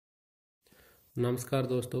नमस्कार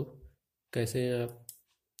दोस्तों, कैसे हैं आप।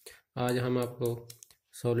 आज हम आपको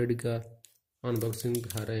सॉलिड का अनबॉक्सिंग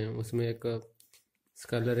दिखा रहे हैं। उसमें एक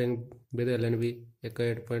स्कैलरिंग विद एलएनबी एक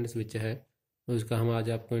 8 पॉइंट स्विच है, उसका हम आज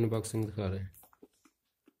आपको अनबॉक्सिंग दिखा रहे हैं।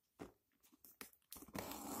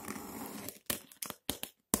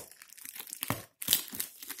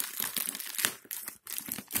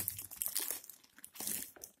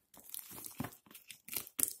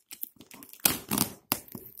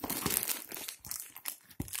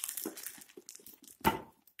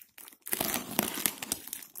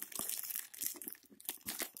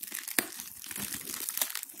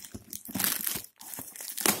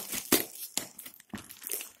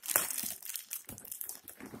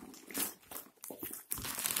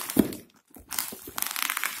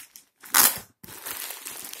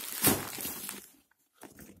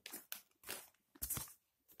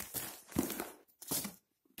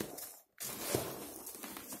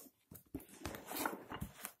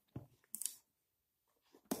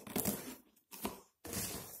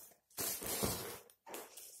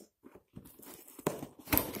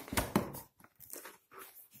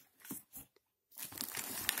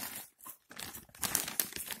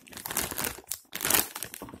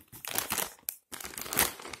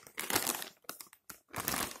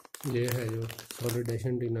 ये है जो सॉलिड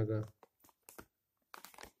एंटीना का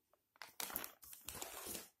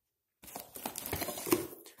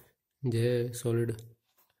ये सॉलिड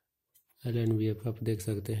lnbf आप देख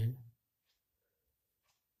सकते हैं।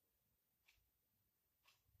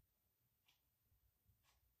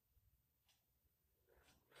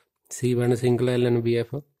 C1 single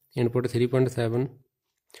lnbf, input 3.7,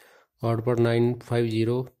 output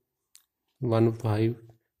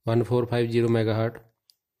 950 megahertz,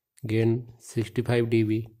 gain 65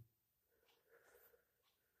 dB।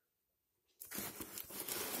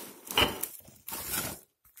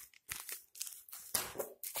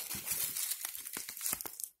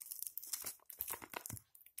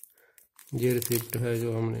 ये रिसिप्ट है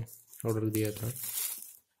जो हमने ऑर्डर दिया था।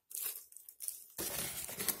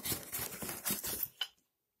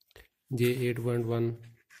 ये 8.1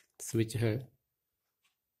 स्विच है।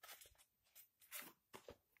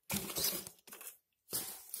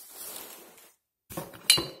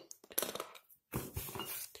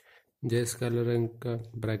 ये स्कैलरिंग का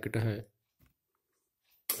ब्रैकेट है।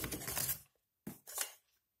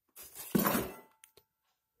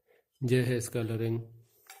 ये है स्कैलरिंग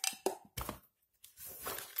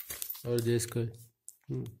और ये इसका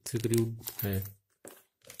स्क्रू है।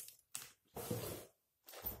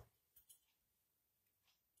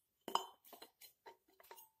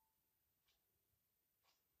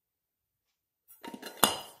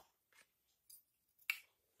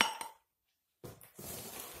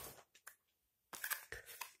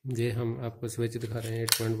 ये हम आपको स्विच दिखा रहे हैं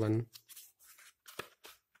 8.1।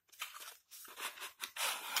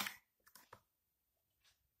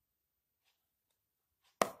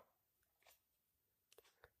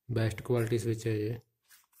 बेस्ट क्वालिटी स्विच है ये।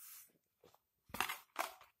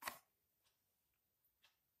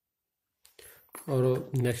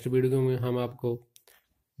 और नेक्स्ट वीडियो में हम आपको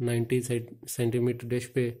 90 सेंटीमीटर डिश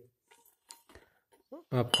पे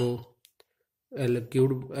आपको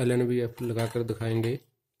क्यूब lnbf लगाकर दिखाएंगे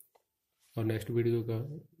और नेक्स्ट वीडियो का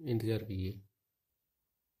इंतज़ार कीजिए।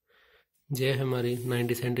 ये हमारी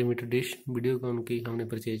 90 सेंटीमीटर डिश वीडियोकॉन की हमने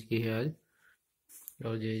परचेज की है आज,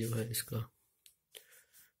 और ये जो है इसका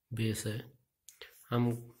बेस है। हम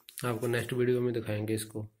आपको नेक्स्ट वीडियो में दिखाएंगे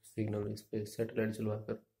इसको सिग्नल इस पर सेटेलाइट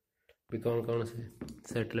चलवाकर भी कौन कौन से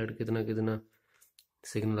सेटेलाइट कितना कितना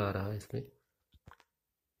सिग्नल आ रहा है इसमें।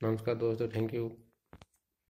 नमस्कार दोस्तों, थैंक यू।